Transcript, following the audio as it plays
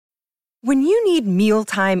When you need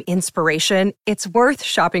mealtime inspiration, it's worth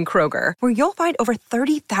shopping Kroger, where you'll find over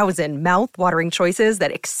 30,000 mouth-watering choices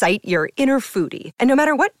that excite your inner foodie. And no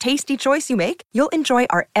matter what tasty choice you make, you'll enjoy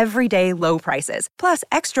our everyday low prices, plus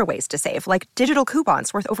extra ways to save, like digital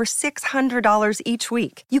coupons worth over $600 each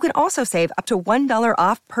week. You can also save up to $1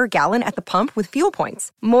 off per gallon at the pump with fuel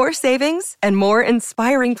points. More savings and more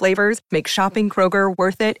inspiring flavors make shopping Kroger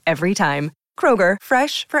worth it every time. Kroger,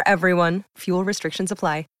 fresh for everyone. Fuel restrictions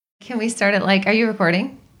apply. Can we start it like, are you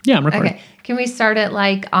recording? Yeah, I'm recording. Okay. Can we start it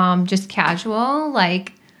like just casual?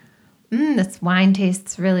 Like, this wine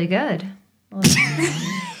tastes really good.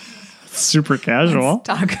 Super casual. Let's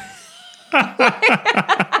talk.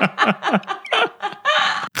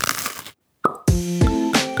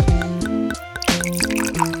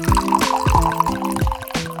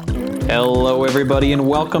 Hello, everybody, and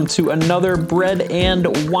welcome to another Bread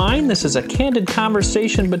and Wine. This is a candid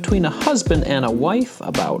conversation between a husband and a wife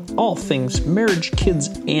about all things marriage, kids,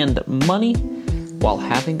 and money while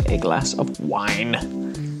having a glass of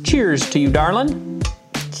wine. Cheers to you, darling.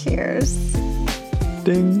 Cheers.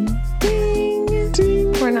 Ding. Ding.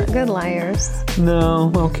 Ding. We're not good liars.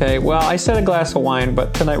 No, okay. Well, I said a glass of wine,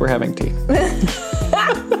 but tonight we're having tea.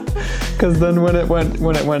 Because then when it went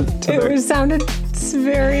to it sounded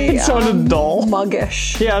very... It sounded dull.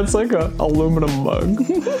 Muggish. Yeah, it's like an aluminum mug.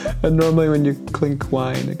 And normally when you clink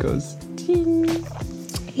wine, it goes ting.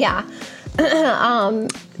 Yeah.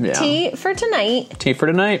 Tea for tonight. Tea for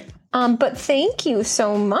tonight. But thank you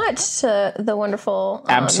so much to the wonderful...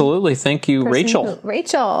 Absolutely. Thank you, Rachel. Who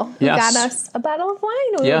Yes. got us a bottle of wine.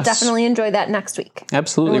 We Yes. will definitely enjoy that next week.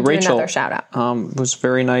 Absolutely. We'll do Rachel another shout out. Was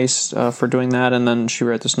very nice for doing that. And then she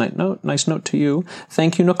wrote this nice note to you.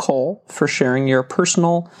 Thank you, Nicole, for sharing your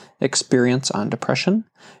personal experience on depression.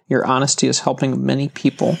 Your honesty is helping many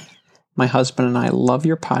people. My husband and I love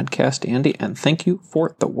your podcast, Andy, and thank you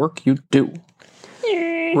for the work you do.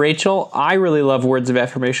 Rachel, I really love words of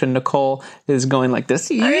affirmation. Nicole is going like this.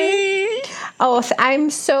 Oh, I'm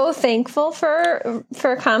so thankful for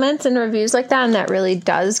comments and reviews like that, and that really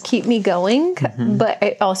does keep me going. Mm-hmm. But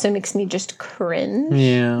it also makes me just cringe.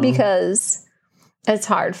 Yeah. Because it's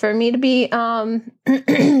hard for me to be, I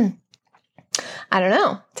don't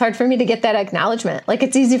know. It's hard for me to get that acknowledgement. Like,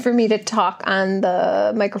 it's easy for me to talk on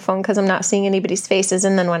the microphone because I'm not seeing anybody's faces.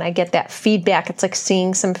 And then when I get that feedback, it's like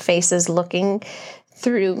seeing some faces looking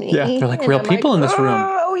through me. Yeah, they're like real people in this room.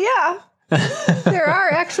 Oh, yeah. There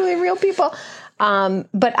are actually real people.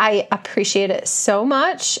 But I appreciate it so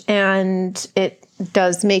much. And it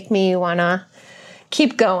does make me want to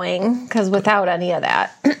keep going. Because without any of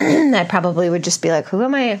that, I probably would just be like, who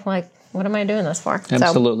am I? Like, what am I doing this for?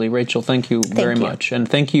 Absolutely. So, Rachel, thank you very much. And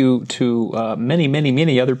thank you to many, many,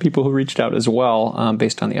 many other people who reached out as well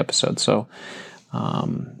based on the episode. So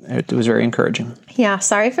it was very encouraging. Yeah.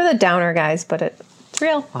 Sorry for the downer, guys, but it's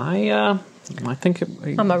real. I think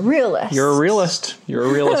I'm a realist. You're a realist. You're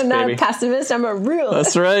a realist, I'm not baby. a pessimist. I'm a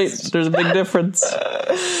realist. That's right. There's a big difference.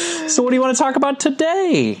 So what do you want to talk about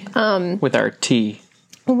today with our tea?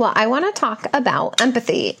 Well, I want to talk about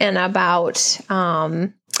empathy and about,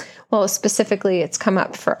 specifically it's come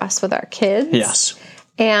up for us with our kids. Yes.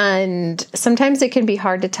 And sometimes it can be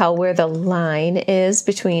hard to tell where the line is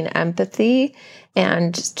between empathy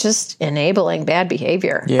and just enabling bad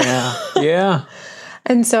behavior. Yeah. Yeah.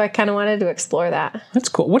 And so I kind of wanted to explore that. That's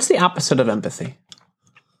cool. What's the opposite of empathy?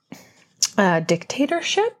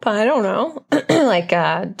 Dictatorship? I don't know. Like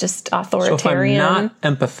just authoritarian. So if I'm not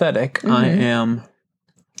empathetic, mm-hmm. I am...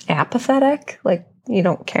 apathetic? Like you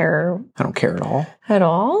don't care? I don't care at all. At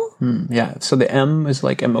all? Yeah. So the M is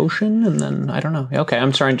like emotion, and then I don't know. Okay,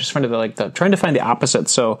 I'm sorry. I'm just trying to find the opposite,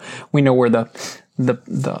 so we know where the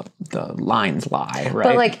lines lie, right?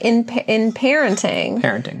 But like in parenting,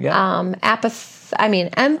 yeah.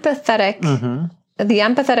 Empathetic. Mm-hmm. The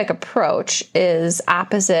empathetic approach is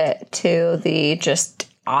opposite to the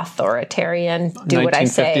just authoritarian. Do what I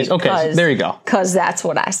say. Okay, there you go. Because that's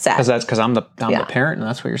what I said. Because I'm the parent, and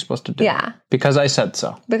that's what you're supposed to do. Yeah. Because I said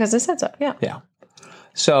so. Because I said so. Yeah. Yeah.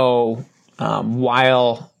 So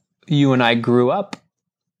while you and I grew up,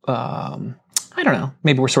 I don't know.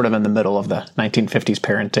 Maybe we're sort of in the middle of the 1950s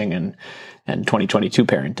parenting and 2022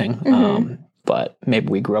 parenting. Mm-hmm. But maybe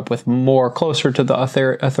we grew up with more closer to the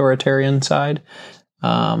authoritarian side,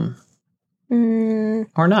 or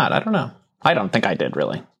not. I don't know. I don't think I did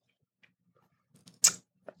really.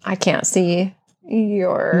 I can't see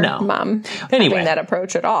your mom having that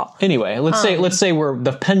approach at all. Anyway, let's say we're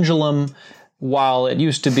the pendulum. While it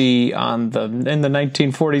used to be in the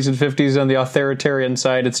 1940s and 50s on the authoritarian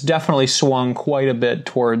side, it's definitely swung quite a bit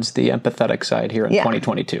towards the empathetic side here in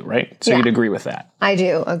 2022, right? So you'd agree with that? I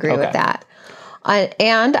do agree with that.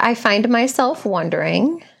 And I find myself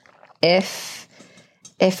wondering if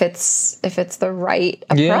it's the right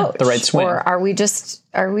approach, the right swing, or are we just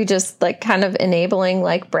like kind of enabling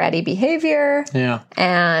like bratty behavior? Yeah,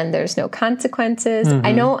 and there's no consequences.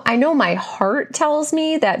 I know my heart tells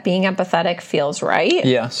me that being empathetic feels right.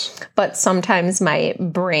 Yes, but sometimes my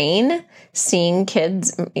brain, seeing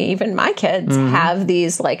kids, even my kids, have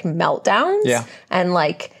these like meltdowns, and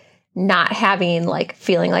like not having like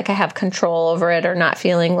feeling like I have control over it, or not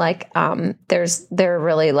feeling like they're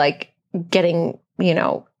really like getting,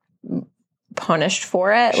 punished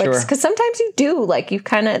for it. Sure. Like, because sometimes you do, like, you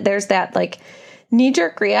kind of, there's that like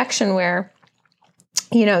knee-jerk reaction where,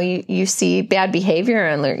 you see bad behavior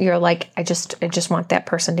and you're like, I just want that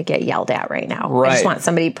person to get yelled at right now. Right. I just want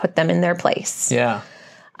somebody to put them in their place. Yeah.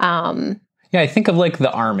 I think of like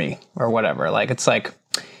the army or whatever. Like, it's like,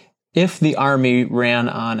 if the army ran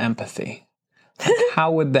on empathy, like,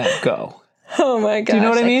 how would that go? Oh my gosh. Do you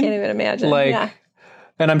know what I mean? I can't even imagine. Like,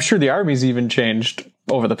 and I'm sure the army's even changed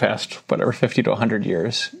over the past, 50 to 100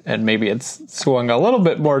 years. And maybe it's swung a little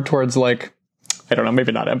bit more towards like, I don't know,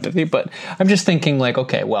 maybe not empathy, but I'm just thinking like,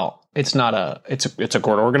 okay, well, it's a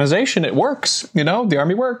court organization. It works, the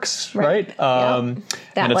army works, right? And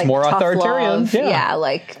it's like more authoritarian. Love. Yeah.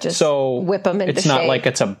 Like just whip them into it's shape. not like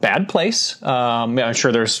it's a bad place. I'm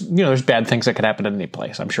sure there's bad things that could happen in any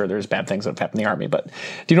place. I'm sure there's bad things that have happened in the army, but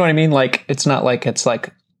do you know what I mean? Like, it's not like it's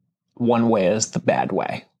like one way is the bad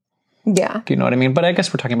way. Yeah. Do you know what I mean? But I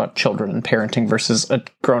guess we're talking about children and parenting versus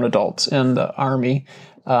grown adults in the army.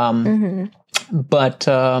 But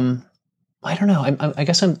I don't know. I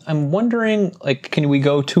guess I'm wondering, like, can we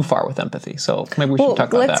go too far with empathy? So maybe we should talk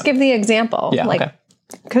about that. Let's give the example. Yeah, like, okay.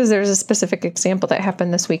 Because there's a specific example that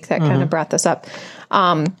happened this week that kind of brought this up.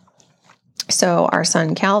 So our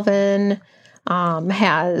son Calvin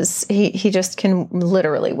he just can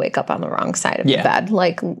literally wake up on the wrong side of the bed.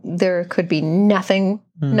 Like, there could be nothing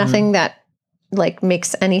that like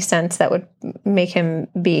makes any sense that would make him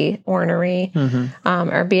be ornery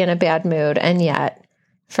or be in a bad mood. And yet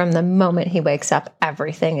from the moment he wakes up,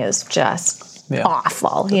 everything is just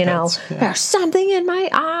awful. There's something in my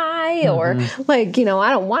eye, or like, I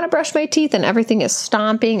don't want to brush my teeth, and everything is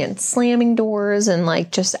stomping and slamming doors, and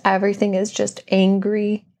like just everything is just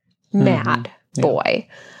angry, mad boy.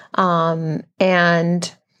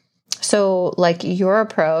 And so like your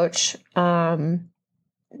approach, I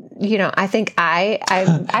think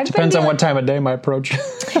I've depends on what time of day my approach.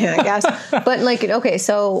 Yeah, I guess. But like, okay,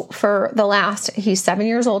 so for he's 7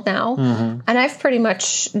 years old now, and I've pretty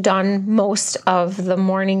much done most of the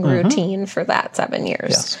morning routine for that 7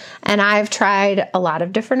 years. Yes. And I've tried a lot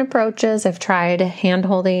of different approaches. I've tried hand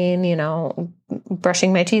holding,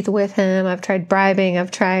 brushing my teeth with him. I've tried bribing.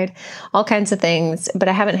 I've tried all kinds of things, but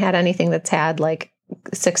I haven't had anything that's had like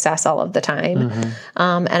success all of the time. And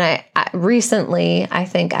I recently, I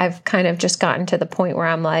think I've kind of just gotten to the point where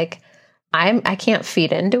I'm like, I can't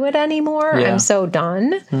feed into it anymore. Yeah. I'm so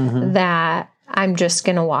done that I'm just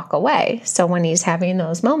going to walk away. So when he's having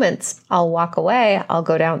those moments, I'll walk away. I'll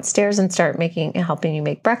go downstairs and start helping you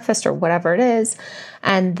make breakfast or whatever it is.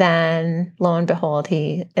 And then lo and behold,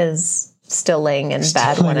 he is still laying in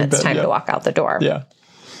bed when it's time to walk out the door. Yeah.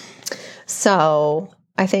 So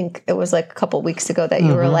I think it was like a couple weeks ago that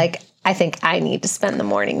you were like, I think I need to spend the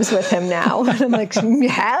mornings with him now. And I'm like,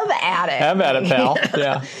 have at it. Have at it, pal.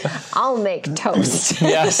 Yeah. I'll make toast.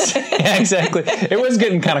 Yes. Yeah, exactly. It was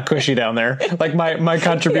getting kind of cushy down there. Like my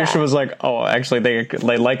contribution was like, oh, actually they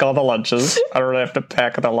like all the lunches. I don't really have to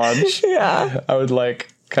pack the lunch. Yeah. I would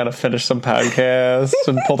like kind of finish some podcasts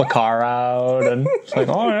and pull the car out, and it's like,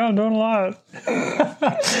 oh yeah, I'm doing a lot.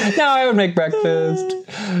 Now I would make breakfast.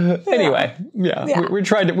 Anyway, we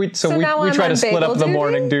tried to we try to split up the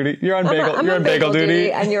morning duty. You're on bagel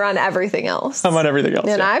duty, and you're on everything else. I'm on everything else,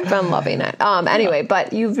 and I've been loving it. Anyway,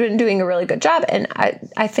 but you've been doing a really good job, and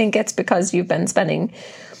I think it's because you've been spending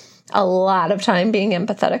a lot of time being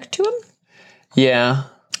empathetic to him. Yeah,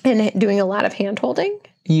 and doing a lot of hand holding.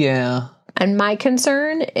 Yeah. And my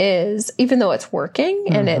concern is, even though it's working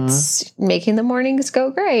and it's making the mornings go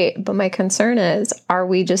great, but my concern is, are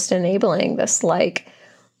we just enabling this like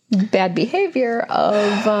bad behavior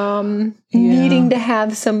of needing to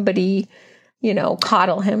have somebody,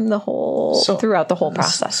 coddle him throughout the whole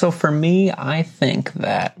process? So for me, I think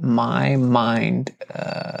that my mind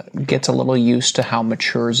gets a little used to how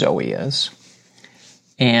mature Zoe is,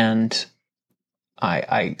 and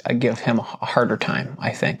I give him a harder time,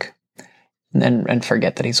 I think. And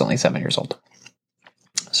forget that he's only 7 years old.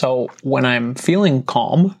 So when I'm feeling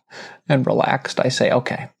calm and relaxed, I say,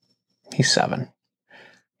 okay, he's 7.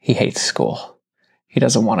 He hates school. he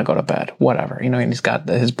doesn't want to go to bed, whatever, and he's got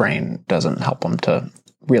his brain doesn't help him to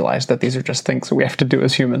realize that these are just things that we have to do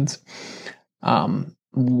as humans.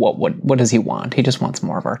 What does he want? He just wants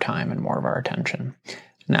more of our time and more of our attention.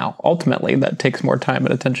 Now, ultimately, that takes more time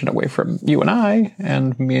and attention away from you and I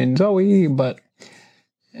and me and Zoe, but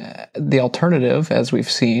the alternative, as we've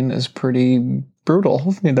seen, is pretty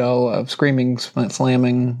brutal, screaming,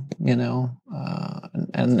 slamming,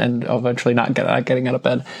 and eventually not getting out of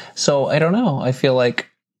bed. So I don't know. I feel like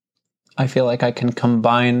I can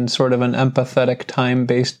combine sort of an empathetic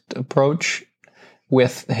time-based approach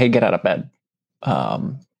with, hey, get out of bed.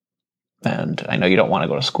 And I know you don't want to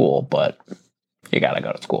go to school, but you got to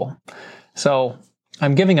go to school. So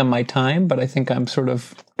I'm giving him my time, but I think I'm sort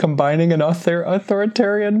of combining an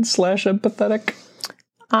authoritarian / empathetic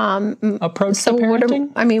approach to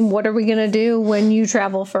parenting. What are we going to do when you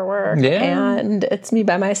travel for work and it's me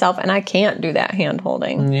by myself and I can't do that hand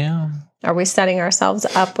holding? Yeah. Are we setting ourselves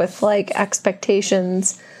up with like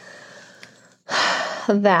expectations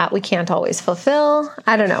that we can't always fulfill?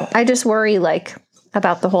 I don't know. I just worry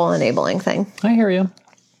about the whole enabling thing. I hear you.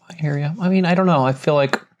 I don't know. I feel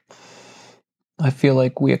like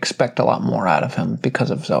we expect a lot more out of him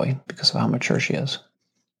because of Zoe, because of how mature she is.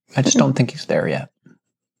 I just don't think he's there yet.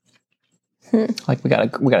 Like we got a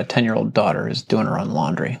 10-year-old daughter who's doing her own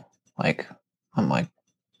laundry. I'm like,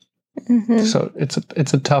 so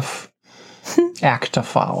it's a tough act to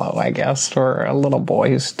follow, I guess, or a little boy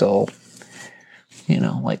who's still,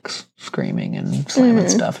 screaming and slamming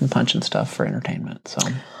stuff and punching stuff for entertainment.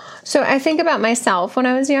 So I think about myself when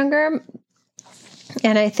I was younger,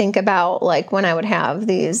 and I think about when I would have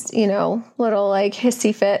these, little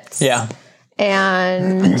hissy fits. Yeah.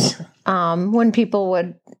 And when people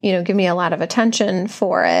would, give me a lot of attention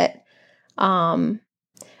for it. Now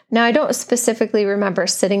I don't specifically remember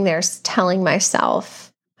sitting there telling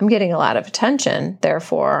myself, I'm getting a lot of attention,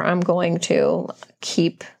 therefore I'm going to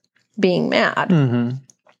keep being mad. Mm-hmm.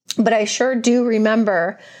 But I sure do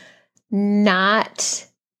remember not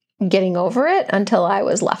getting over it until I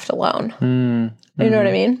was left alone. Mm-hmm. You know what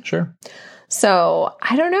I mean? Sure. So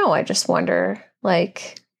I don't know. I just wonder, Well,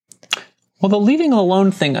 the leaving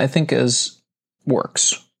alone thing I think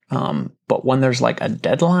works. But when there's a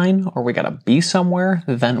deadline or we got to be somewhere,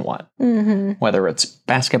 then what? Mm-hmm. Whether it's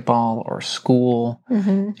basketball or school.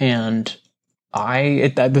 Mm-hmm. And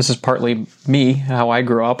this is partly me, how I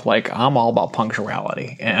grew up. I'm all about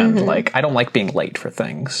punctuality. And I don't like being late for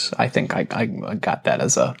things. I think I got that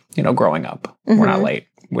as growing up. Mm-hmm. We're not late.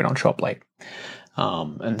 We don't show up late.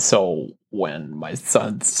 And so when my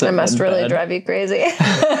son said, I must really drive you crazy.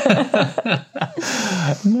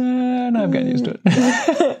 Man, I've gotten used to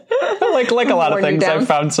it. like a lot of things, I've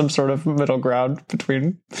found some sort of middle ground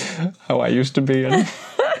between how I used to be and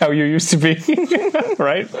how you used to be.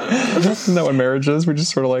 Right? Isn't that what marriage is? We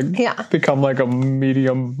just sort of become a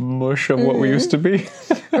medium mush of what we used to be.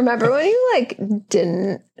 Remember when you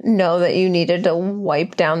didn't know that you needed to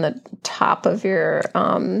wipe down the top of your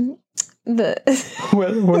what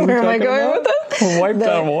where am I going about? With this? Wipe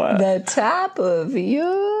down what? The top of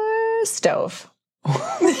your stove.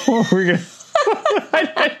 We're gonna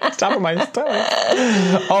top of my stove.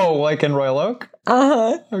 Oh, in Royal Oak?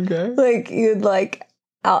 Uh-huh. Okay. You'd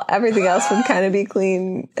everything else would kind of be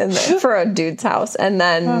clean and for a dude's house, and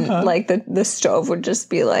then the stove would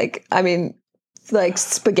just be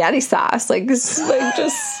spaghetti sauce, just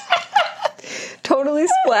totally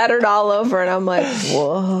splattered all over, and I'm like,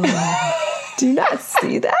 whoa, do you not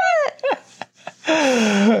see that?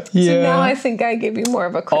 Yeah. So now I think I give you more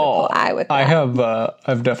of a critical eye with that. I have.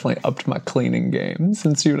 I've definitely upped my cleaning game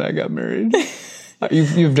since you and I got married.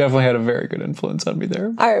 You've definitely had a very good influence on me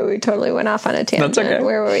there. All right, we totally went off on a tangent. That's okay.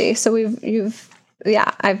 Where were we? So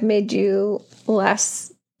I've made you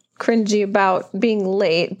less cringy about being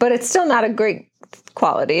late, but it's still not a great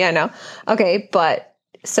quality. I know. Okay, but.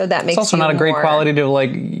 So that makes it's also not a great quality to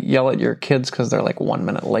yell at your kids because they're 1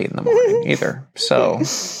 minute late in the morning either. So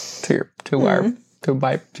to your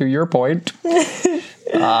point,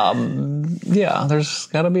 there's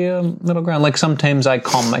got to be a middle ground. Sometimes I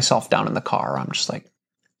calm myself down in the car. I'm just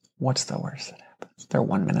what's the worst that happens? They're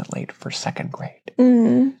 1 minute late for second grade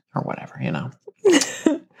or whatever,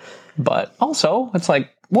 But also, it's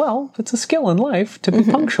it's a skill in life to be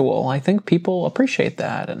punctual. I think people appreciate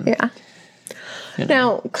that. And yeah.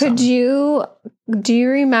 Now, do you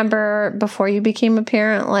remember before you became a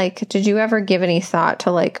parent, did you ever give any thought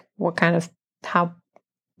to what kind of, how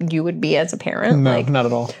you would be as a parent? No, not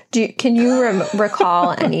at all. Can you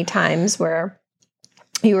recall any times where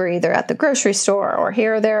you were either at the grocery store or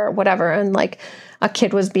here or there or whatever, and a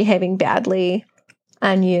kid was behaving badly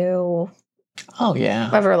and you Oh, yeah.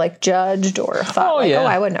 ever like judged or thought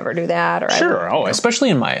I would never do that? Or sure. Especially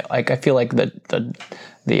in my, like, I feel like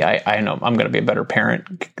I know I'm going to be a better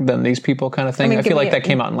parent than these people kind of thing. I feel like that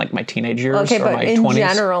came out in like my teenage years or my 20s. In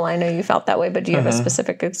general, I know you felt that way, but do you have a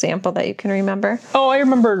specific example that you can remember? Oh, I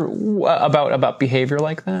remember about behavior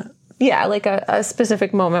like that. Yeah, like a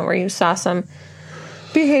specific moment where you saw some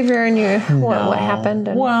behavior and what happened?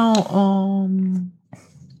 And... Well,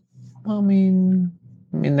 I mean,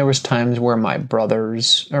 there was times where my brother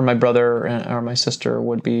or my sister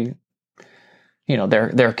would be,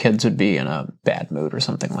 their kids would be in a bad mood or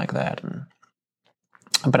something like that.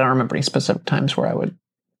 But I don't remember any specific times where I would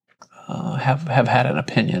have had an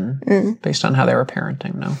opinion based on how they were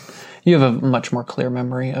parenting. No. You have a much more clear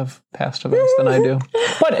memory of past events than I do.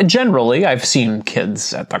 But generally, I've seen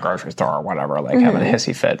kids at the grocery store or whatever, like having a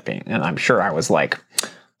hissy fit, and I'm sure I was like,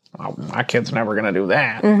 oh, my kid's never going to do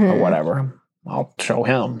that or whatever. I'll show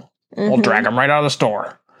him. We'll drag him right out of the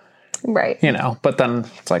store. Right. But then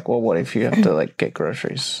it's like, well, what if you have to like get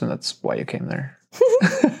groceries and that's why you came there?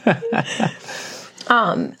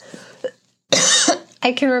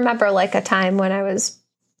 I can remember like a time when I was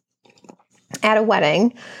at a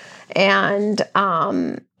wedding and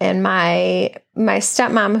my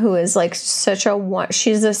stepmom, who is like such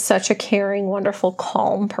a caring, wonderful,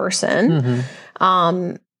 calm person.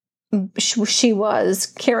 She was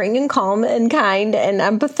caring and calm and kind and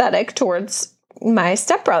empathetic towards my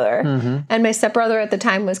stepbrother. And my stepbrother at the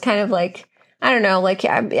time was kind of like, I don't know, like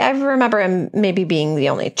I remember him maybe being the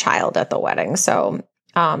only child at the wedding. So,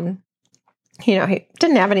 he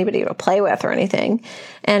didn't have anybody to play with or anything.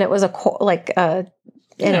 And it was an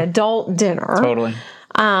adult dinner. Totally.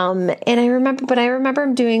 And I remember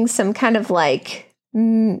him doing some kind of like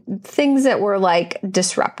things that were like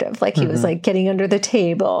disruptive. Like he was like getting under the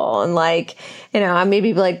table and like,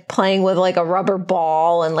 maybe like playing with like a rubber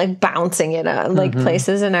ball and like bouncing it on like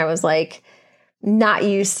places. And I was like not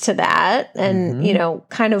used to that. And,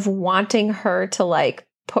 kind of wanting her to like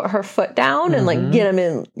put her foot down and like get him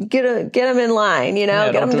in line,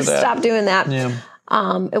 get him to stop doing that. Yeah.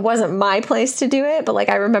 It wasn't my place to do it, but like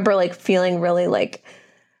I remember like feeling really like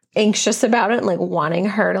anxious about it and like wanting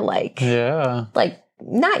her to like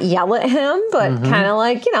not yell at him, but kind of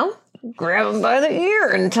like, grab him by the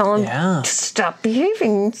ear and tell him to stop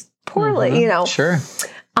behaving poorly, Sure.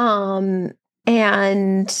 And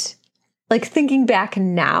like thinking back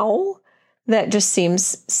now, that just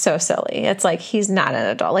seems so silly. It's like he's not an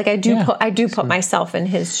adult. Like I do put myself in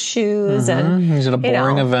his shoes, and he's at a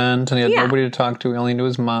boring event, and he had nobody to talk to. He only knew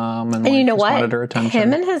his mom, and you know what? Wanted her attention.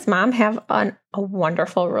 Him and his mom have a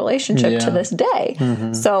wonderful relationship to this day.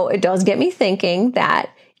 So it does get me thinking that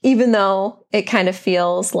even though it kind of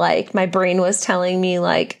feels like my brain was telling me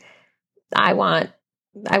like I want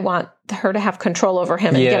her to have control over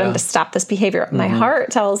him and get him to stop this behavior, my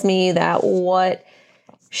heart tells me that what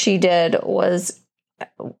she did was,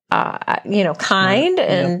 kind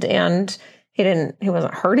and he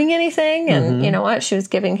wasn't hurting anything. And you know what? She was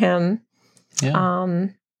giving him, I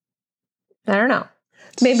don't know,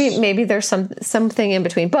 maybe there's something in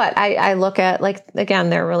between, but I look at like, again,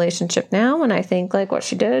 their relationship now. And I think like what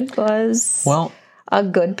she did was a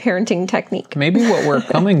good parenting technique. Maybe what we're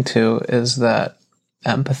coming to is that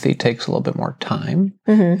empathy takes a little bit more time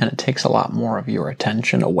and it takes a lot more of your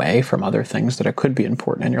attention away from other things that could be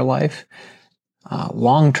important in your life.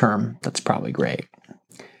 Long term, that's probably great.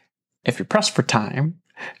 If you're pressed for time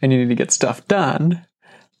and you need to get stuff done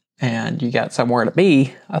and you got somewhere to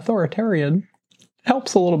be, authoritarian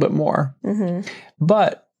helps a little bit more.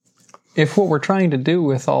 But if what we're trying to do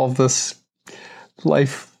with all of this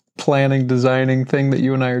life planning, designing thing that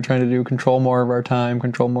you and I are trying to do, control more of our time,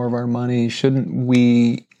 control more of our money, shouldn't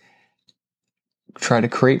we try to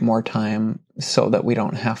create more time so that we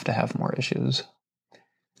don't have to have more issues?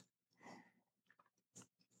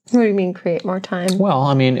 What do you mean create more time? Well,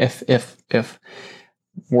 I mean, if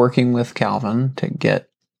working with Calvin to get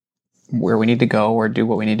where we need to go or do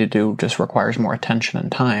what we need to do just requires more attention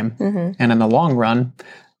and time, and in the long run,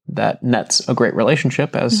 that nets a great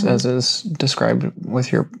relationship, as is described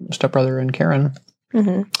with your stepbrother and Karen,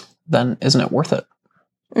 then isn't it worth it?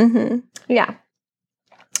 Yeah.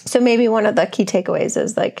 So maybe one of the key takeaways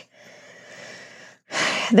is like,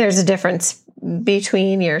 there's a difference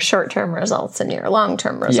between your short-term results and your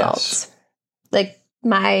long-term results. Yes. Like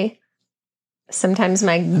sometimes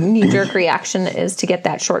my knee-jerk reaction is to get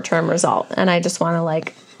that short-term result. And I just want to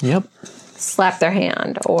like, slap their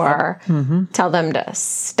hand or tell them to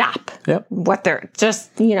stop what they're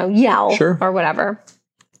just, yell or whatever.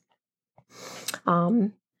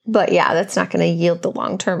 But yeah, that's not going to yield the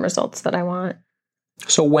long-term results that I want.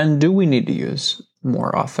 So when do we need to use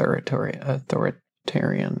more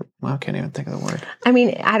authoritarian? Well, I can't even think of the word. I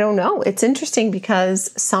mean, I don't know. It's interesting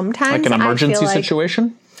because sometimes Like an emergency I feel like,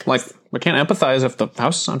 situation? Like, we can't empathize if the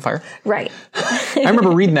house is on fire. right. I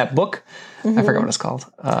remember reading that book. I forgot what it's called.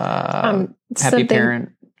 Happy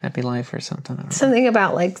Parent, Happy Life or something. I don't know. Something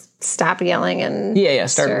about like stop yelling and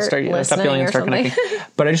Stop yelling and start connecting.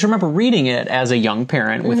 But I just remember reading it as a young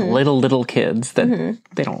parent with little kids that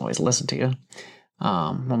they don't always listen to you.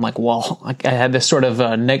 I'm like, well, I had this sort of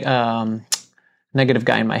negative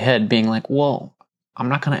guy in my head being like, well, I'm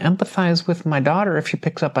not going to empathize with my daughter if she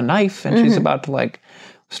picks up a knife and she's about to like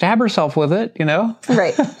stab herself with it, you know?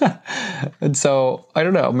 Right. And so I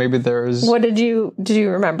don't know, maybe there's... What did you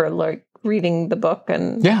remember like reading the book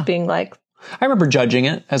and being like... I remember judging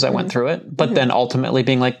it as I went through it, but then ultimately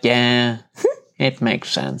being like, yeah, it makes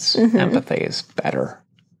sense. Empathy is better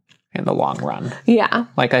in the long run. Yeah.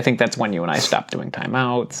 Like, I think that's when you and I stopped doing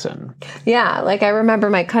timeouts and... Yeah. Like, I remember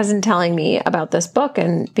my cousin telling me about this book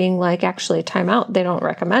and being like, actually, timeout, they don't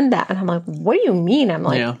recommend that. And I'm like, what do you mean? I'm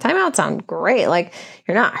like, timeouts sound great. Like,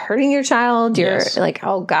 you're not hurting your child. You're like,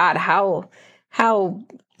 oh God, how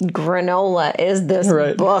granola is this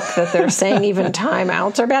book that they're saying even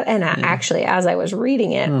timeouts are bad? And actually, as I was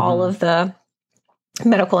reading it, all of the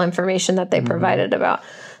medical information that they provided about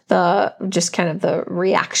the just kind of the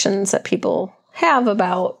reactions that people have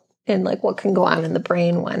about and like what can go on in the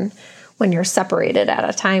brain when you're separated at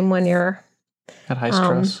a time when you're at high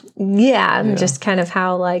stress. And just kind of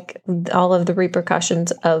how like all of the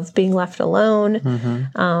repercussions of being left alone.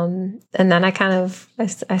 And then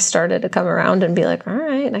I started to come around and be like, all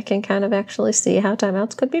right, I can kind of actually see how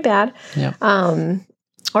timeouts could be bad. Yeah.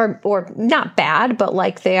 Or not bad, but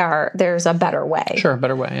like there's a better way. Sure,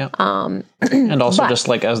 better way, yeah. And also just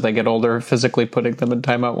like as they get older, physically putting them in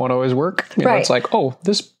timeout won't always work. You know, it's like, oh,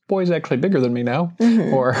 this boy's actually bigger than me now.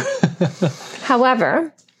 Or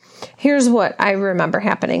however, here's what I remember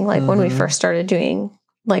happening like when we first started doing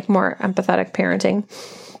like more empathetic parenting.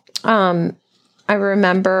 I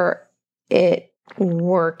remember it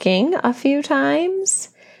working a few times.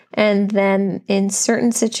 And then in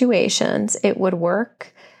certain situations, it would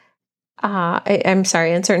work. In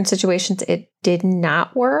certain situations, it did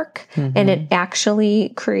not work. And it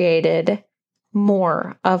actually created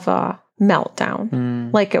more of a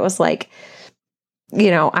meltdown. Like it was like,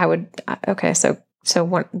 you know, so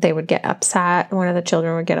when they would get upset, one of the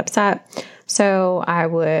children would get upset. So I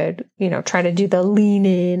would, you know, try to do the lean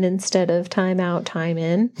in instead of time out, time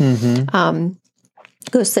in.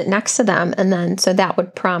 Go sit next to them. And then, so that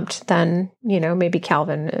would prompt then, you know, maybe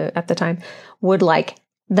Calvin at the time would like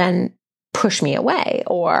then push me away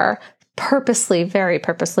or very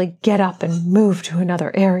purposely get up and move to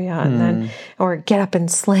another area and then, or get up and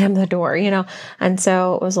slam the door, you know? And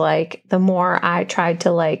so it was like, the more I tried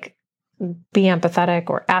to like be empathetic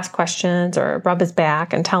or ask questions or rub his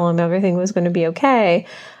back and tell him everything was going to be okay,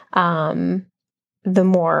 the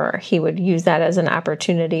more he would use that as an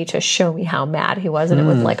opportunity to show me how mad he was. And it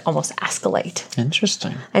would like almost escalate.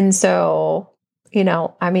 Interesting. And so, you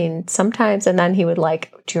know, I mean, sometimes, and then he would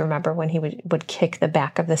like, do you remember when he would kick the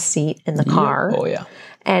back of the seat in the car? Oh, yeah.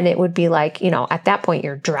 And it would be like, you know, at that point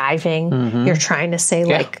you're driving, you're trying to say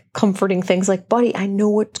like comforting things like, buddy, I know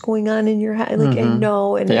what's going on in your head. Like, I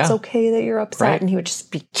know, and it's okay that you're upset. Right. And he would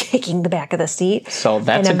just be kicking the back of the seat. So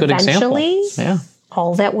that's a good example. Yeah.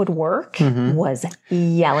 All that would work was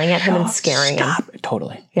yelling at him and scaring him.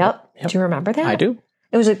 Totally. Yep. Do you remember that? I do.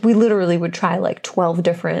 It was like we literally would try like 12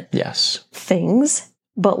 different things,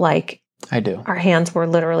 but like I do. Our hands were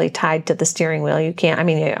literally tied to the steering wheel. You can't, I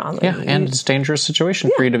mean, and it's a dangerous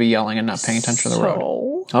situation for you to be yelling and not paying attention to the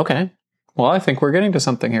road. Okay. Well, I think we're getting to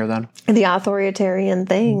something here then. The authoritarian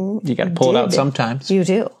thing. You got to pull it out sometimes. You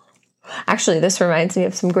do. Actually, this reminds me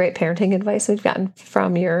of some great parenting advice we've gotten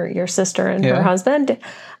from your sister and her husband.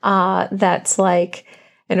 That's like,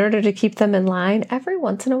 in order to keep them in line, every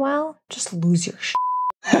once in a while, just lose your shit.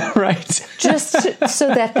 Right. Just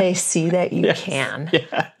so that they see that you can.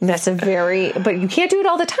 Yeah. And that's but you can't do it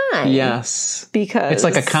all the time. Yes. Because it's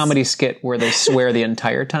like a comedy skit where they swear the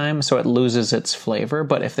entire time, so it loses its flavor.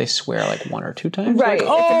 But if they swear like one or two times, right.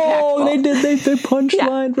 Like, they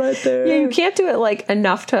punchline right there. Yeah, you can't do it like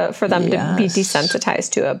enough for them to be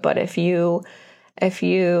desensitized to it. But if you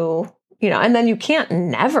you know, and then you can't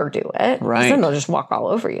never do it. Right. Then they'll just walk all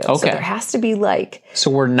over you. Okay. So there has to be like...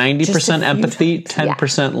 So we're 90% empathy,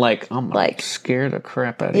 10% like, I'm like scared the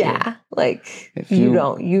crap out of you. Yeah. Like, you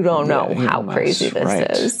don't know how crazy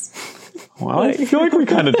this is. Well, I feel like we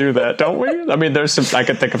kind of do that, don't we? I mean, I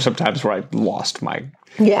could think of some times where I lost my,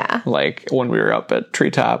 like when we were up at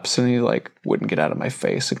treetops and he like wouldn't get out of my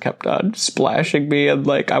face and kept on splashing me and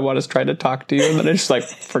like, I was trying to talk to you and then I just like,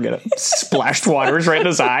 forget it, splashed waters right in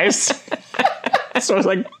his eyes. So I was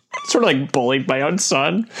like, sort of like bullied my own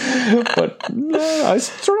son, but I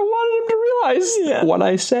sort of wanted him to realize what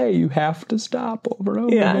I say, you have to stop over and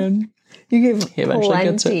over again. You gave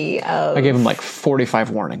plenty of... I gave him like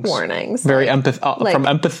 45 warnings. Very from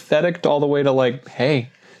empathetic to all the way to like, hey,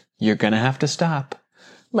 you're going to have to stop.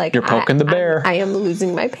 Like you're poking the bear. I am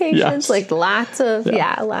losing my patience. Yes. Like lots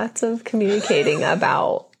of communicating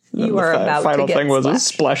about you are about to get final thing was splashed.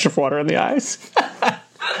 A splash of water in the eyes.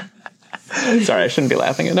 Sorry, I shouldn't be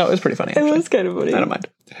laughing. No, it was pretty funny. Actually. It was kind of funny. I don't mind.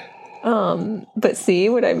 But see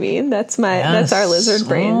what I mean? That's our lizard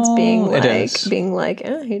brains being like,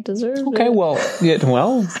 he deserves it. Okay,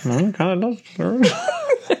 he kind of does deserve it.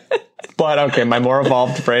 But okay, my more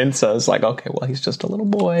evolved brain says like, okay, well, he's just a little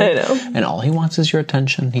boy. I know. And all he wants is your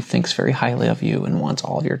attention. He thinks very highly of you and wants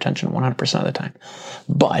all of your attention 100% of the time.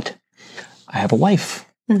 But I have a wife.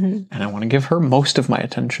 And I want to give her most of my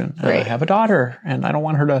attention. And I have a daughter, and I don't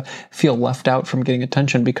want her to feel left out from getting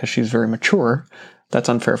attention because she's very mature. That's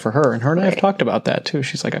unfair for her. And her and I have talked about that too.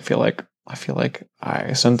 She's like, I feel like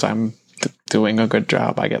since I'm doing a good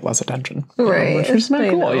job, I get less attention. Right. Which is not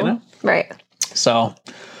cool, you know? Right. So.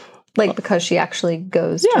 Like because she actually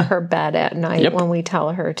goes to her bed at night when we tell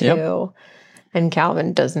her to. And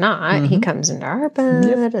Calvin does not. He comes into our bed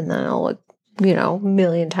and then I'll look, a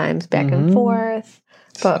million times back and forth.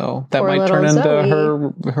 But so that might turn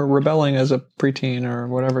into her rebelling as a preteen or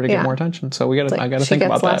whatever to get more attention. So I got to think about that. She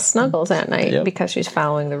gets less snuggles at night because she's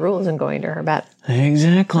following the rules and going to her bed.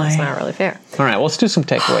 Exactly. That's not really fair. All right, well, let's do some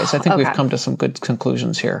takeaways. I think we've come to some good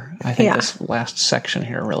conclusions here. I think this last section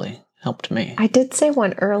here really helped me. I did say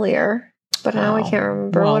one earlier, but now I can't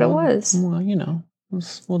remember what it was. Well,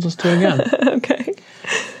 we'll just do it again. Okay.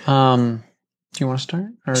 Do you want to start?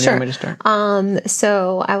 Or do sure. you want me to start?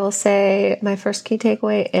 So I will say my first key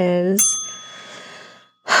takeaway is,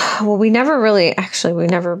 we never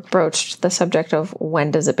broached the subject of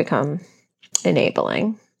when does it become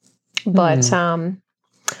enabling. But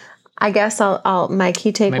I guess I'll my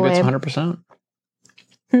key takeaway. Maybe it's 100%.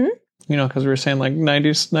 Because we were saying like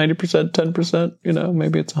 90%, 10%,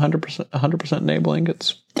 maybe it's 100% enabling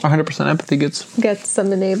gets 100% empathy gets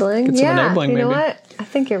some enabling. Some enabling, you know maybe. what? I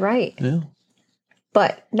think you're right. Yeah.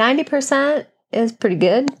 But 90% is pretty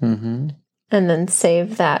good. Mm-hmm. And then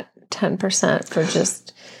save that 10% for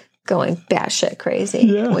just going batshit crazy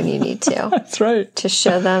when you need to. That's right. To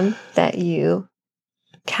show them that you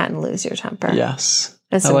can lose your temper. Yes.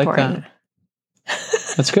 It's important. Like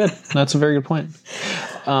that. That's good. That's a very good point.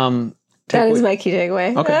 That is my key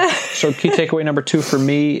takeaway. Okay. So key takeaway number 2 for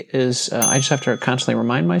me is I just have to constantly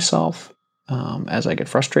remind myself as I get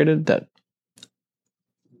frustrated that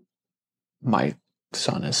my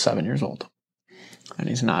son is 7 years old and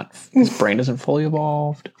his brain isn't fully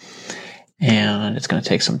evolved and it's going to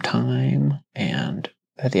take some time. And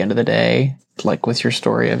at the end of the day, like with your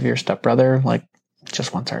story of your stepbrother, like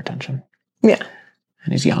just wants our attention. Yeah.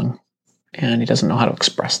 And he's young and he doesn't know how to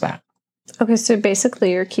express that. Okay. So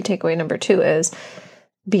basically your key takeaway number 2 is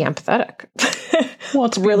be empathetic. Well,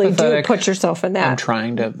 it's really empathetic. Do put yourself in that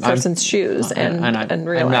person's shoes and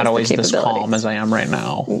realize I'm not always the this calm as I am right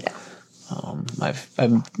now. Yeah. I've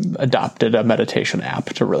adopted a meditation app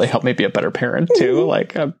to really help me be a better parent too.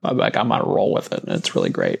 Like I'm on a roll with it and it's really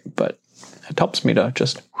great, but it helps me to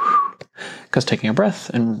just, because taking a breath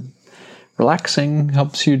and relaxing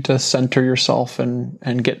helps you to center yourself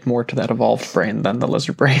and get more to that evolved brain than the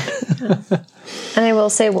lizard brain. And I will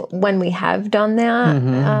say when we have done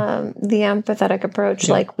that, the empathetic approach,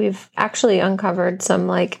 like we've actually uncovered some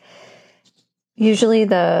like, usually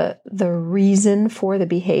the reason for the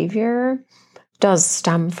behavior does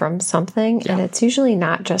stem from something. And it's usually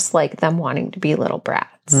not just like them wanting to be little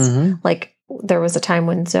brats. Like there was a time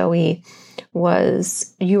when Zoe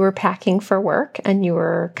you were packing for work and you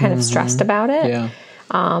were kind of stressed about it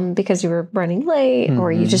because you were running late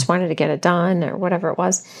or you just wanted to get it done or whatever it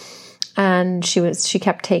was. And she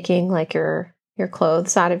kept taking like your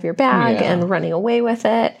clothes out of your bag and running away with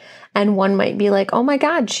it. And one might be like, oh my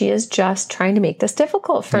God, she is just trying to make this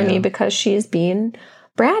difficult for me because she is being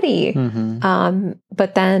bratty.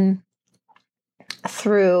 But then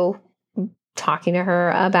through talking to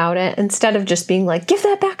her about it, instead of just being like, give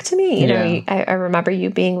that back to me. You know, I remember you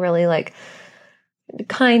being really like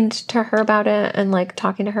kind to her about it and like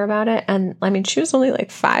talking to her about it. And I mean, she was only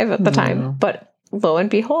like 5 at the time, but lo and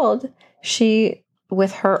behold, she,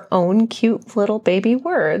 with her own cute little baby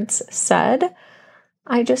words, said,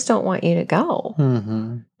 I just don't want you to go.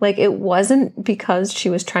 Mm-hmm. Like, it wasn't because she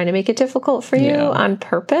was trying to make it difficult for you on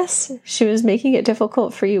purpose. She was making it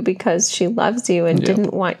difficult for you because she loves you and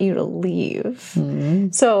didn't want you to leave. Mm-hmm.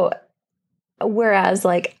 So, whereas,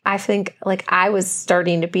 like, I think, like, I was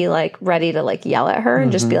starting to be, like, ready to, like, yell at her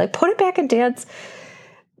and just be like, put it back in Dad's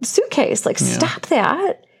suitcase. Like, stop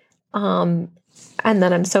that. And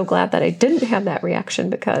then I'm so glad that I didn't have that reaction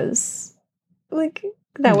because, like,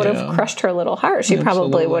 that would have crushed her little heart. She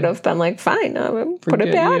probably would have been like, fine, put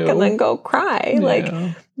it back and then go cry. Like,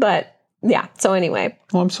 but yeah. So anyway.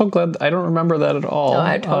 Well, I'm so glad. I don't remember that at all. No,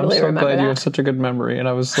 I totally remember I'm so glad that. you have such a good memory. And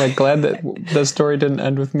I was like glad that the story didn't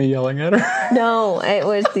end with me yelling at her. No, it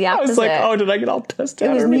was the opposite. I was like, oh, did I get all pissed at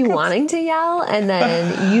her? It was me wanting to yell and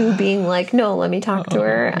then you being like, no, let me talk to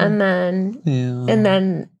her. And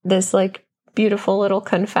then this like beautiful little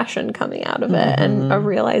confession coming out of it and a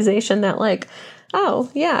realization that like,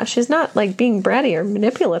 oh, yeah, she's not like being bratty or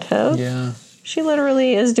manipulative. Yeah. She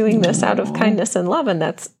literally is doing this out of kindness and love, and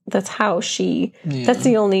that's how she. That's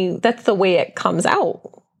the way it comes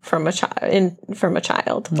out from a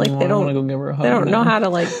child. Like they don't know how to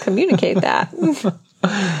like communicate that.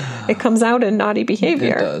 It comes out in naughty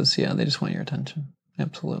behavior. It does. Yeah, they just want your attention.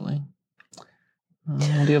 Absolutely.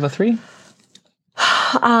 Do you have a 3?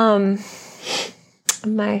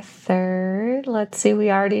 My third. Let's see.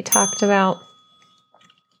 We already talked about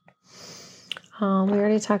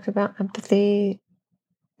empathy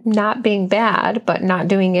not being bad, but not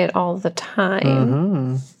doing it all the time.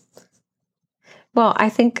 Mm-hmm. Well, I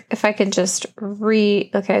think if I could just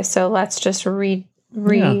so let's just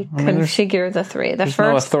reconfigure the 3. There's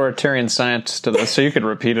no authoritarian science to this, so you could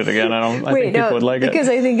repeat it again. I think people would like it. Because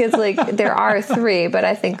I think it's like, there are 3, but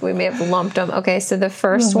I think we may have lumped them. Okay, so the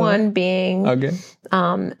first one being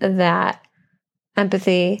that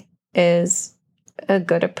empathy is a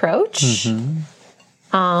good approach.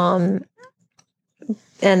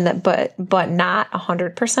 And that, but not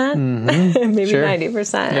 100%, maybe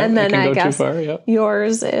 90%. And then I guess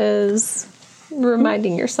yours is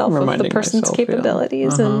reminding yourself of the person's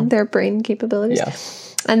capabilities and their brain capabilities.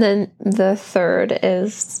 Yes. And then the third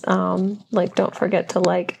is like, don't forget to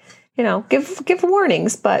like, give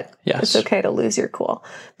warnings, but it's okay to lose your cool,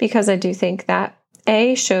 because I do think that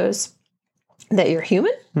A, shows that you're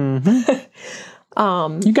human.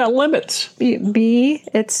 You got limits. B,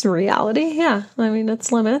 it's reality. Yeah. I mean,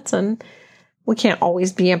 it's limits, and we can't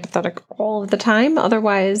always be empathetic all of the time.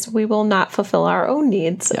 Otherwise, we will not fulfill our own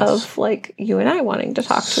needs of like you and I wanting to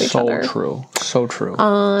talk to each other. So true.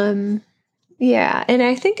 Yeah. And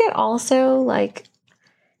I think it also like,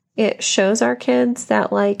 it shows our kids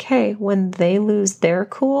that like, hey, when they lose their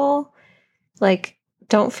cool, like,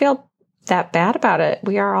 don't feel that bad about it.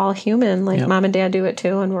 We are all human. Like mom and dad do it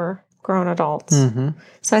too, and we're grown adults.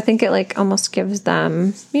 So I think it like almost gives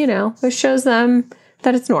them, it shows them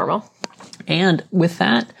that it's normal. And with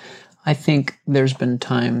that, I think there's been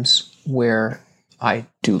times where I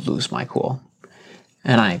do lose my cool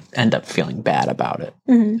and I end up feeling bad about it.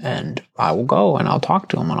 And I will go and I'll talk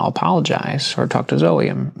to him and I'll apologize, or talk to Zoe,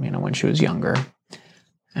 when she was younger.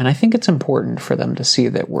 And I think it's important for them to see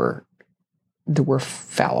that we're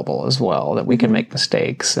fallible as well, that we can make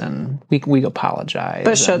mistakes and we apologize.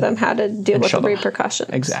 But show them how to deal with the repercussions.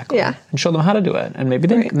 Exactly. Yeah. And show them how to do it. And maybe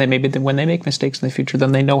when they make mistakes in the future,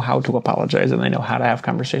 then they know how to apologize and they know how to have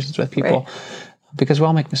conversations with people. Because we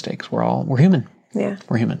all make mistakes. We're human. Yeah.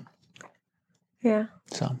 We're human. Yeah.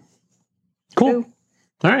 So cool.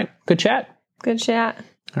 All right. Good chat.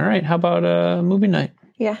 All right. How about movie night?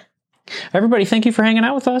 Yeah. Everybody, thank you for hanging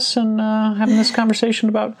out with us and having this conversation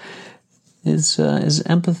about Is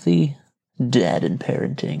empathy dead in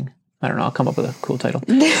parenting? I don't know. I'll come up with a cool title.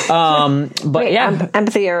 But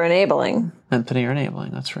empathy or enabling. Empathy or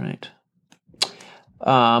enabling. That's right.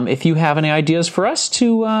 If you have any ideas for us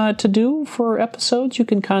to do for episodes, you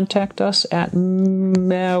can contact us at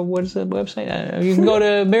what is the website? You can go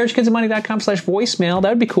to marriagekidsandmoney.com/voicemail. That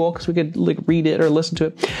would be cool because we could read it or listen to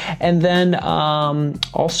it. And then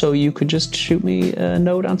also you could just shoot me a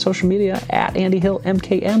note on social media at Andy Hill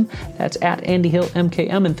MKM. That's at Andy Hill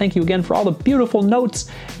MKM. And thank you again for all the beautiful notes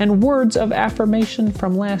and words of affirmation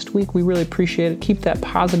from last week. We really appreciate it. Keep that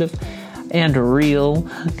positive and real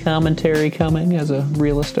commentary coming, as a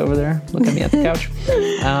realist over there. Look at me at the couch.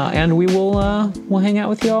 And we'll hang out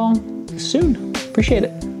with y'all soon. Appreciate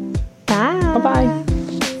it. Bye. Bye-bye.